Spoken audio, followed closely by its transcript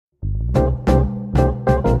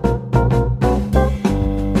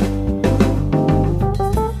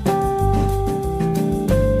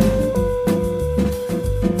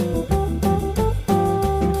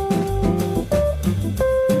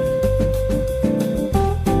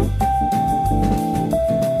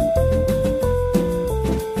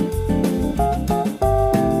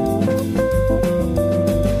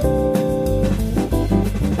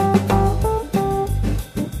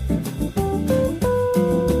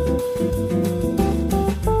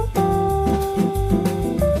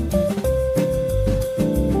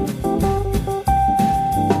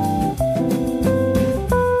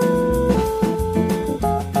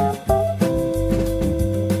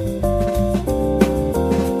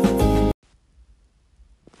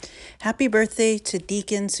Happy birthday to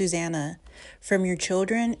Deacon Susanna from your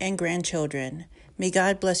children and grandchildren. May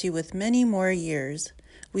God bless you with many more years.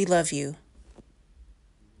 We love you.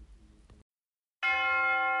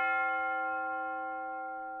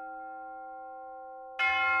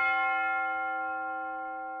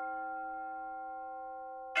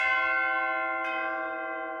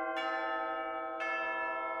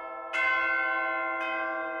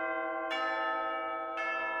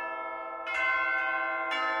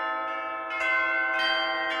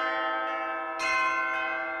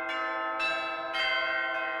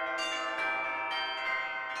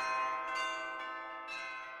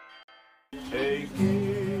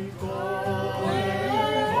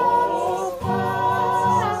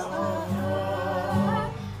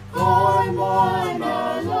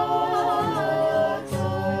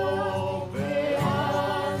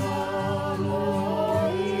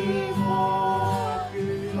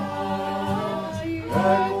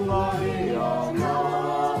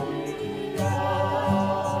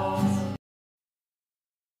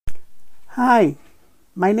 Hi,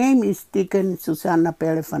 my name is Deacon Susanna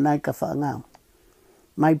Pelefanaika.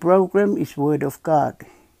 My program is Word of God.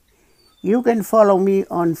 You can follow me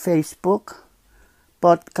on Facebook,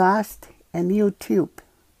 podcast, and YouTube.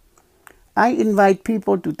 I invite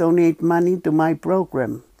people to donate money to my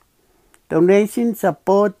program. Donations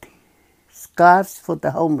support scarves for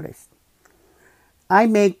the homeless. I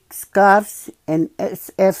make scarves and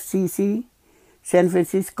SFCC, San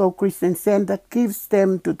Francisco Christian Center, gives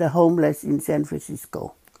them to the homeless in San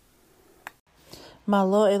Francisco.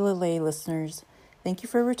 Malo Elele listeners, thank you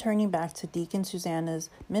for returning back to Deacon Susanna's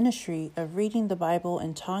ministry of reading the Bible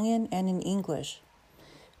in Tongan and in English.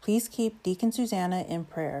 Please keep Deacon Susanna in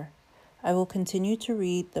prayer. I will continue to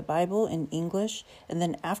read the Bible in English, and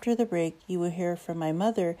then after the break, you will hear from my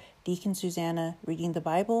mother, Deacon Susanna, reading the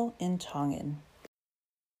Bible in Tongan.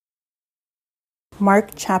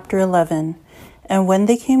 Mark chapter 11. And when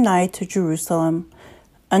they came nigh to Jerusalem,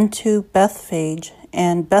 unto Bethphage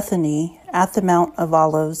and Bethany at the Mount of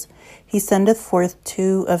Olives, he sendeth forth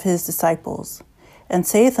 2 of his disciples, and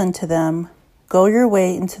saith unto them, Go your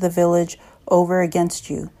way into the village over against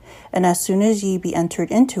you, and as soon as ye be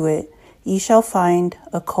entered into it, ye shall find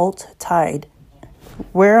a colt tied,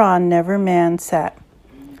 whereon never man sat.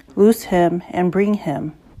 Loose him and bring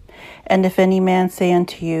him. And if any man say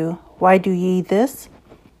unto you, Why do ye this?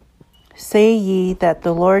 Say ye that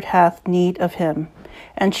the Lord hath need of him,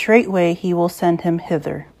 and straightway he will send him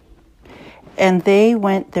hither. And they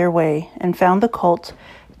went their way, and found the colt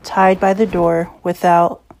tied by the door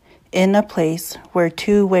without in a place where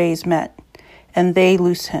 2 ways met, and they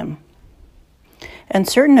loosed him. And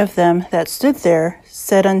certain of them that stood there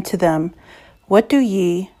said unto them, What do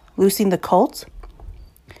ye, loosing the colt?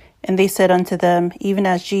 And they said unto them, Even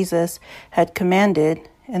as Jesus had commanded,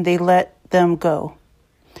 and they let them go.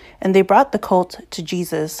 And they brought the colt to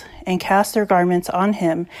Jesus, and cast their garments on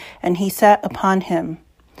him, and he sat upon him.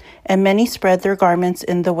 And many spread their garments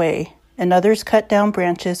in the way, and others cut down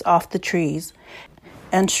branches off the trees,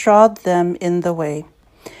 and strawed them in the way.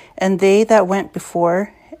 And they that went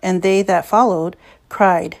before, and they that followed,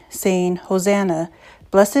 cried, saying, Hosanna,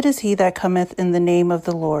 blessed is he that cometh in the name of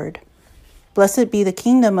the Lord. Blessed be the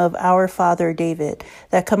kingdom of our father David,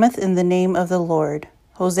 that cometh in the name of the Lord.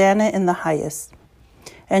 Hosanna in the highest.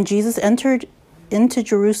 And Jesus entered into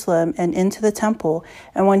Jerusalem and into the temple,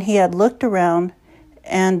 and when he had looked around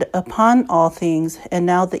and upon all things, and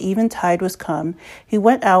now the eventide was come, he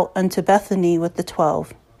went out unto Bethany with the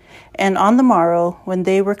 12. And on the morrow, when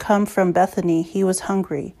they were come from Bethany, he was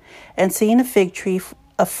hungry. And seeing a fig tree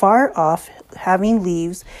afar off, having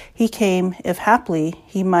leaves, he came, if haply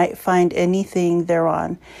he might find anything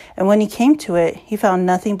thereon. And when he came to it, he found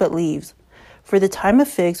nothing but leaves, for the time of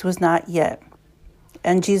figs was not yet.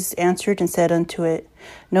 And Jesus answered and said unto it,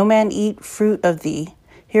 No man eat fruit of thee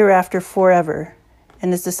hereafter forever.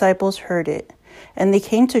 And his disciples heard it. And they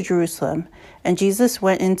came to Jerusalem. And Jesus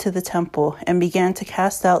went into the temple, and began to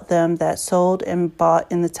cast out them that sold and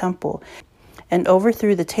bought in the temple, and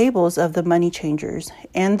overthrew the tables of the money changers,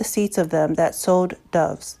 and the seats of them that sold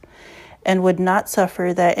doves, and would not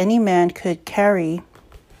suffer that any man could carry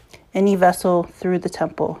any vessel through the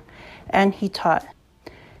temple. And he taught,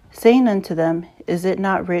 saying unto them, Is it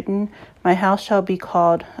not written, My house shall be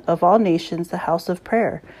called of all nations the house of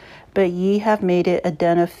prayer? But ye have made it a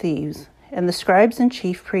den of thieves. And the scribes and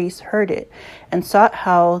chief priests heard it, and sought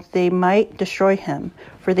how they might destroy him,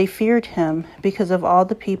 for they feared him, because of all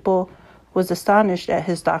the people was astonished at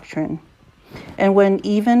his doctrine. And when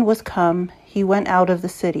even was come, he went out of the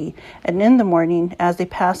city, and in the morning, as they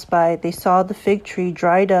passed by, they saw the fig tree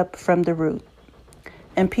dried up from the root.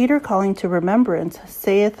 And Peter, calling to remembrance,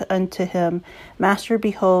 saith unto him, Master,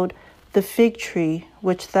 behold, the fig tree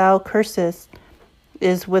which thou cursest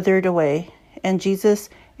is withered away. And Jesus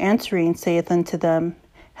answering saith unto them,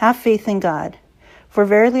 Have faith in God. For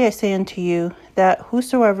verily I say unto you, that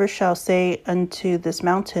whosoever shall say unto this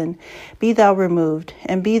mountain, Be thou removed,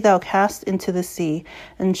 and be thou cast into the sea,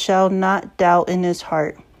 and shall not doubt in his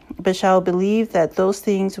heart, but shall believe that those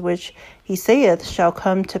things which he saith shall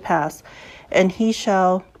come to pass, and he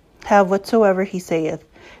shall have whatsoever he saith.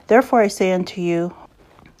 Therefore I say unto you,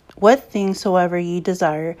 what things soever ye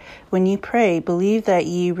desire, when ye pray, believe that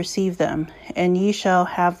ye receive them, and ye shall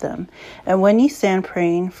have them. And when ye stand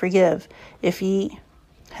praying, forgive, if ye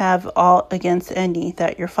have aught against any,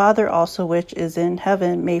 that your Father also which is in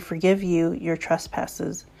heaven may forgive you your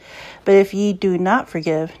trespasses. But if ye do not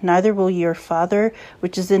forgive, neither will your Father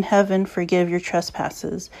which is in heaven forgive your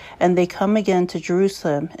trespasses. And they come again to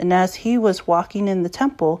Jerusalem. And as he was walking in the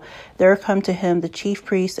temple, there come to him the chief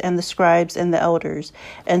priests and the scribes and the elders,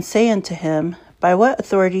 and say unto him, By what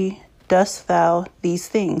authority dost thou these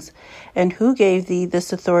things? And who gave thee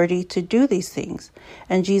this authority to do these things?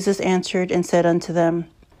 And Jesus answered and said unto them,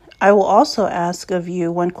 I will also ask of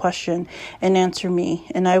you one question, and answer me,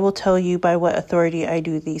 and I will tell you by what authority I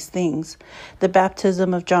do these things. The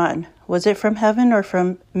baptism of John, was it from heaven or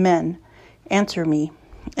from men? Answer me.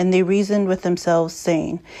 And they reasoned with themselves,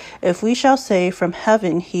 saying, If we shall say from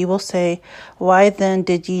heaven, he will say, Why then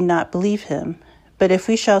did ye not believe him? But if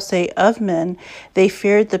we shall say of men, they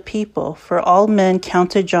feared the people, for all men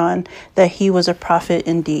counted John that he was a prophet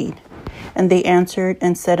indeed. And they answered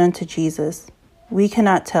and said unto Jesus, We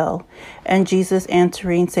cannot tell. And Jesus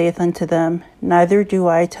answering saith unto them, Neither do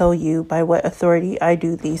I tell you by what authority I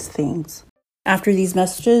do these things. After these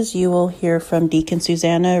messages, you will hear from Deacon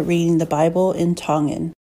Susanna reading the Bible in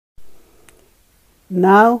Tongan.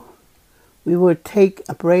 Now we will take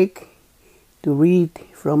a break to read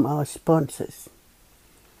from our sponsors.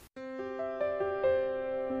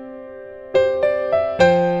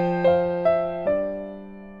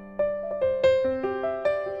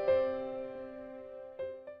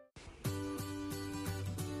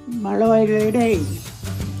 Maloi Lede,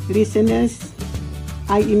 listeners,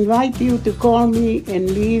 I invite you to call me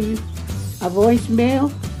and leave a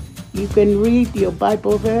voicemail. You can read your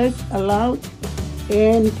Bible verse aloud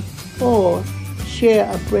and or share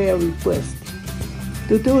a prayer request.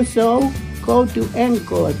 To do so, go to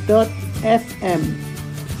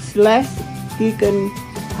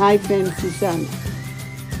anchor.fm/Deacon-Susanna.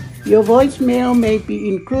 Your voicemail may be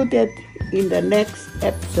included in the next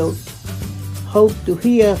episode. Hope to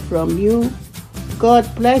hear from you. God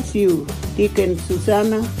bless you, Deacon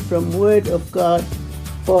Susanna from Word of God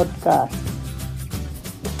podcast.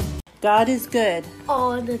 God is good.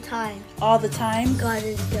 All the time. All the time. God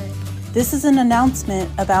is good. This is an announcement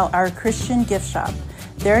about our Christian gift shop.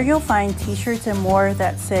 There you'll find t-shirts and more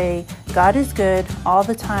that say, God is good all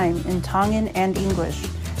the time in Tongan and English,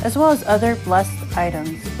 as well as other blessed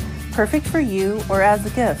items. Perfect for you or as a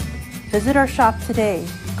gift. Visit our shop today.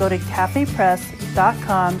 Go to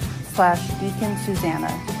cafepress.com/Deacon Susanna.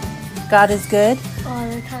 God is good. All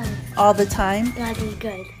the time. All the time. God is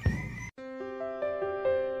good.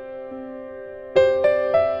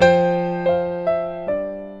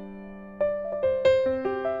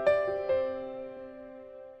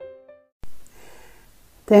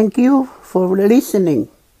 Thank you for listening.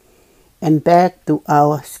 And back to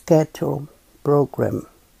our scheduled program.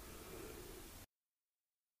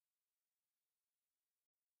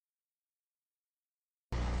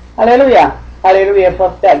 Hallelujah. Hallelujah.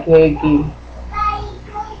 Postak hegi.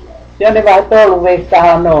 Sione va tolu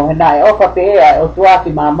vesta no na ofa pe o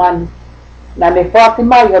tuati maman. Na ne fati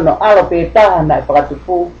mai no alo pe ta na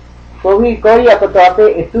pakatupu. Ko wi ko ia ko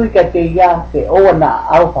tope e tuika te ia te ona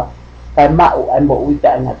alfa. Kai mau ai mo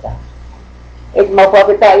uita ngata. Ek mau pa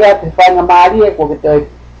pe ta ia te fanga mari e ko te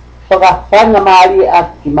soka fanga mari a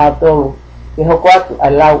ki matolu. Ke hokwatu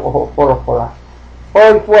alau o poropola.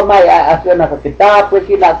 Hoi fua mai a asiona ka te tāpue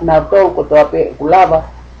ki nā tina tau ko toa pe kulava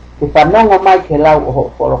ke whanonga mai ke lau o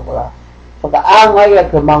hoporopola. Whaka anga ia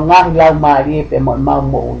ke maungahi lau maari e pe mo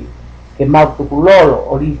mo ui. Ke mau tukulolo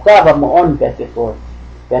o li kawa mo on pe te toi.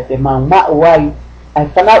 Pe te mau mau ai. Ai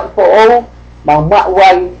whanau po ou, mau mau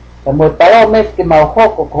ai. Ke mo talo mes ke mau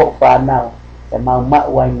hoko ko whanau. Ke mau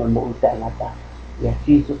mau ai mo ui ta ngata. Ia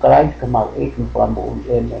sisu kalais ke mau ekin wha mo ui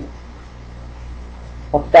amen.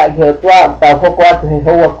 Pakta ke tua ta hoko atu he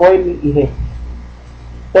hoa koini I he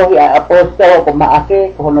tohi a apostolo ko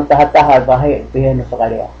maake ko hono tahataha vahe peheno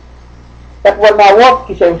sakarea. Takwa na wok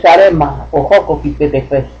ki Jerusalema o hoko ki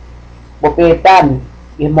Petefes bo petani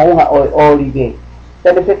I maunga oi olive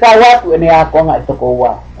Tene se ka watu ene a ko nga to ko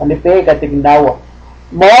wa. Ane pe ka tignawa.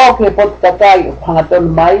 Mo ke pot takai hangaton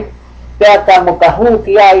mai te ka mo ka hu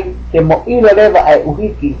ki ai ke mo ilo leva ai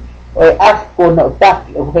uhiki o asko no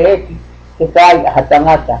taki o heki ke kai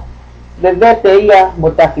hatangata. Levete ia mo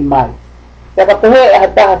taki mai. Te ka pehe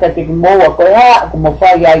hataha ka tigmoa ko ha ko mo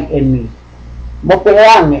fai ai eni. Mo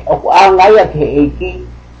pehange o ko anga ia ke eki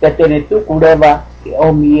te tene tuku leva ke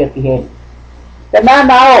omi ia ki heni. Te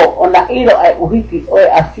nana o na ilo ai uhiki o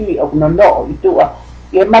asi o no no itua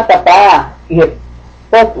i mata pa i he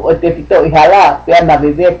potu o te fito i hala pe ana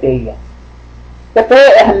vevete ia. Te pe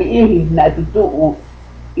hani ihi na tutu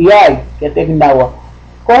i ai ke te ginawa.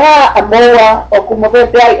 Ko ha amoa o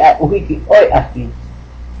kumovete ai uhiki o asi.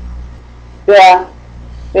 Pea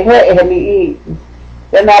pehe hani ihi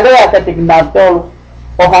te na rea ke te ginawa tolu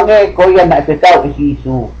o hange ko ia na te tau isi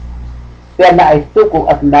isu. Pea na e tuku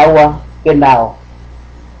ak nawa ke nao.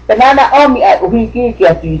 Penana omi ai uhiki ki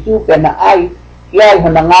a tisu pena ai ki ai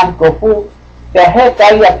hona ngahi ko fu te he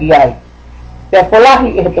kaia ki ai te polahi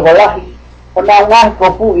i he tokolahi hona ngahi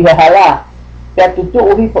ko fu i he hala te tutu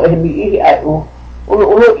uhipo e he mi ihi ai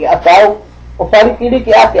ulu i akau o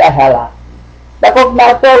wharikiriki ake ai hala na kok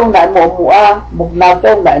nao tolu na mo mua mok nao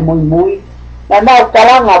tolu na mui mui na nao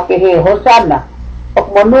kalanga pe he hosana ok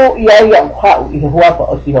monu i ai a uhau i he huapa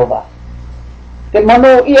o Sihova ke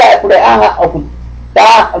monu i ai pule anga o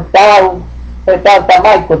tau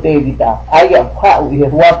tamai ko te evita ai a hau i he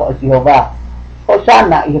huapa o Sihova o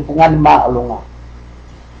sana i he pungani maa olunga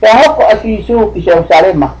te hoko a Sisu ki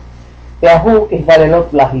Jerusalema te ahu ki whare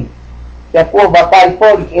lotu lahi te kua wakai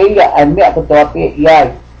poli e ia ai mea ko toa pe i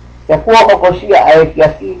ai te kua hoko sia a e ki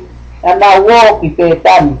asi na na uo ki pe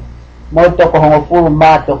tani mo toko hongo furu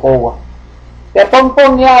maa toko ua te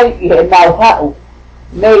pongpongi ai i he nau hau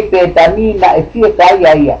nei pe tani na e fie kai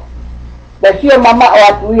a ia te sia mama o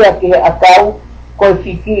atu ia ki he akau koi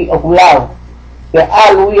fiki o kulau te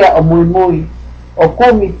alu ia o mui mui o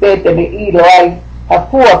kumi pe tene ilo ai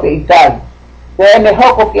hafua pe itai te ene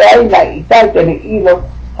hoko ki aina itai tene ilo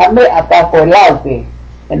ha me aka koe lau pe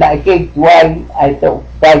ena e kei tuai ai tau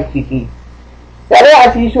kai fiki te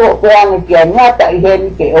rea sisu o peanga ki a ngata i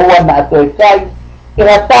heni ke oua na ato e kai ke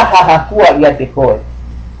hataha hafua ia te koe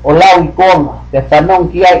o lau i konga te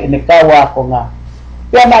whanong ki ai ene kawa ko ngā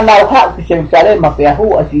Pea na nau hau ki Jerusalema pe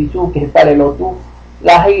ahu a Sisu ke he pare lotu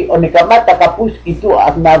lahi o ne kamata kapus ki tu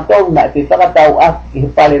ak nau tau na te takatau ak ki he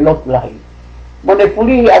pare lotu lahi. Mo ne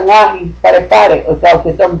pulihi a ngahi pare o tau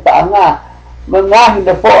ke tom pa a ngā mo ngahi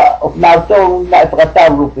ne foa o nau tau na e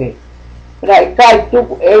takatau rupe. Pena i kai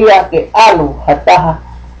tuku e ia ke alu hataha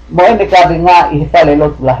mo ene kabe ngā i he pare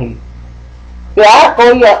lotu lahi. Pea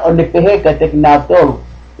ako ia o ne peheka te ki nau tau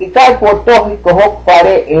I kai ko tohi ko hok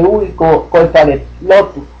pare e ui ko koi pare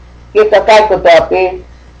lotu. Ke ka kai ko toa pe,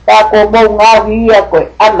 ta ko mou ngawi ia koe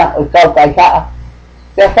ana o kau kai haa.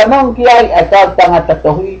 Te whanong ki ai a kau tangata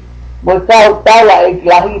tohi, mo kau tawa e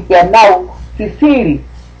lahi pia nau sisiri,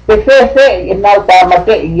 pe se e nau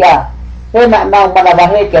tamate ia. Hena nau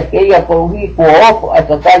manawaheke ke ia ko uhi ko opo a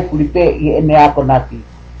ka kai kulipe i ene ako nati.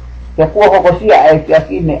 Te kua hokosia e ki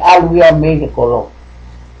akine alu ia mehe kolo.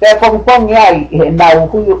 Te pongpongi ai he nau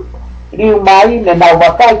huyu riu mai ne nau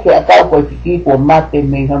wakai ke akau koe fiki kua mate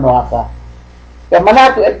mei hono aka. Te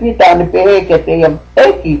manatu e pita ane pehe ke te iam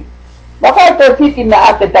eki. Wakai te fiki na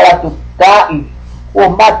ate taratu kai kua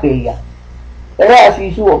mate ia. Te rea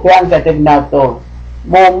Sisu o peanga te nau tolu.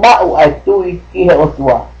 Mo mau ai tui ki he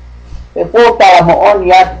otua. Te kōtara mo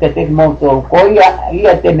oni ati te te mo tolu. Ko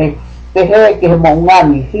ia tene pehe ke he mo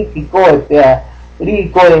ngani hiki koe pea ri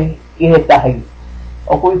koe ki he tahi.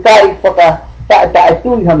 O kui kai whaka ta e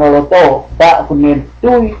tui hono roto, ta kune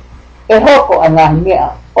tui, e hoko a ngahi mea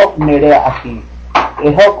o kune rea aki.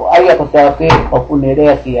 E hoko ai ako tā pe o kune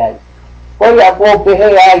rea ki ai. Koi a kō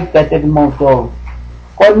pehe ai ka te mou tolu.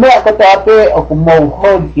 Koi mea ko tā pe o ku mou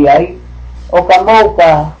hoi ki ai, o ka mou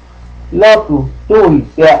ka lotu tui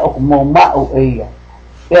pea o ku mou mau e ia.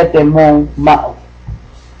 Pea te mou mau.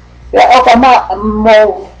 Pea o ka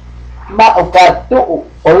mou mau ka tuu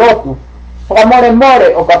o lotu.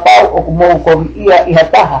 Whakamore o ka pau o ku mou kovi ia i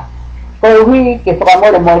hataha. Ko hui ke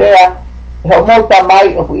whakamore a he o mou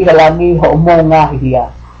tamai o ku iha langi ho o mou ngahi hia.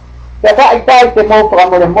 Pea ka itai te mou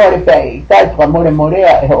whakamore pea itai whakamore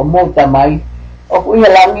a he o mou tamai o ku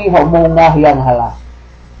iha langi ho o mou ngahi anghala.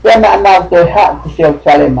 Pea na anau te haa ku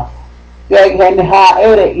Jerusalema. Pea i hene haa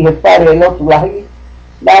ere i he pare lotu lahi.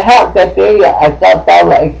 Na haa te te ia ai kau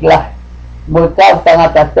taula e ki lahi. Mo i kau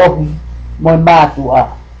tangata tohi mo i mātu a.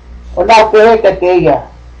 O nau pehe ka te ia,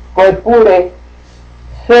 koe pure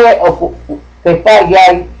se o te whai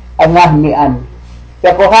ai a ngahi me anu.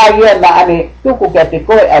 Te kohaya na ane tuku ka te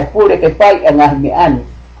koe ai pule ke pai angah me ani.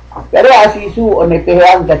 Pero asisu o ne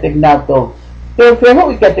peheang ka te gnautou. Te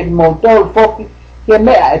whehu i ka te moutou foki ke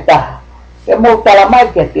mea e taha. Ke mou talamai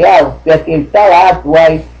ke te au, ke te tala atu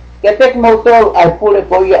ai, ke te moutou ai pule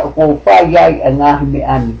ko ia ko pai ai angah me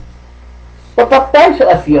ani. Papapai so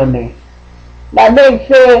asione. Na nei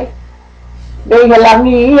se, nei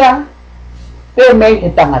helangi ia, te mei he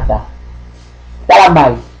tangata.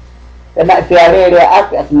 Talamai. Kena te arere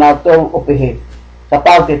ake at nautou o pehe.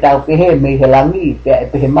 Kapau te tau pehe mei helangi, te e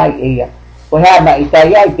pehe mai e ia. Ko hea na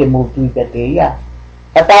itai ai te moutu i te ia.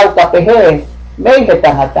 Katau ka pehe, mei he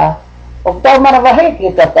tangata. O tau marawahe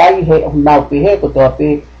ke tatai he o nau pehe ko toa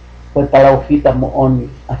pe, ko talau fita mo oni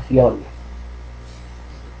asione.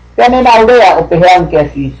 Kene na urea o peheang ke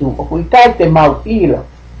asisu, o kuikai te mau tilo.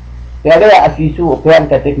 Te area asisu o peheang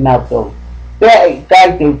ka tek nautou. Pea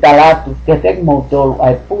ikai te utalatu, ke tek moutou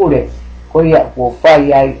ai pure, ko ia ko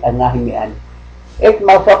whai ai a ngahi me ani. Ek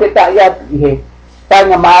mau whaketa ia he,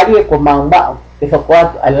 tanga maari ko mau mau, te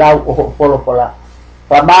whakoatu ai lau o ho polo pola.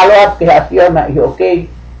 Whamalo atu te hasiona i okei,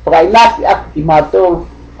 whakainati aku ki mātou,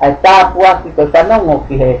 ai tāpu aku ko whanongo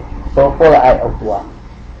ki he, so pola ai au tua.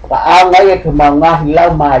 Whakaau ngai e ke mau ngahi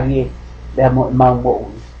lau maari e, lea mo mau mo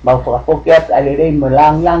ui. Mau whakapoki atu ai rei mo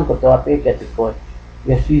lang lang ko toa peke te koe.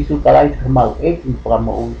 Ia sisu kalai te mau e ki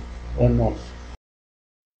mo ui. Amen.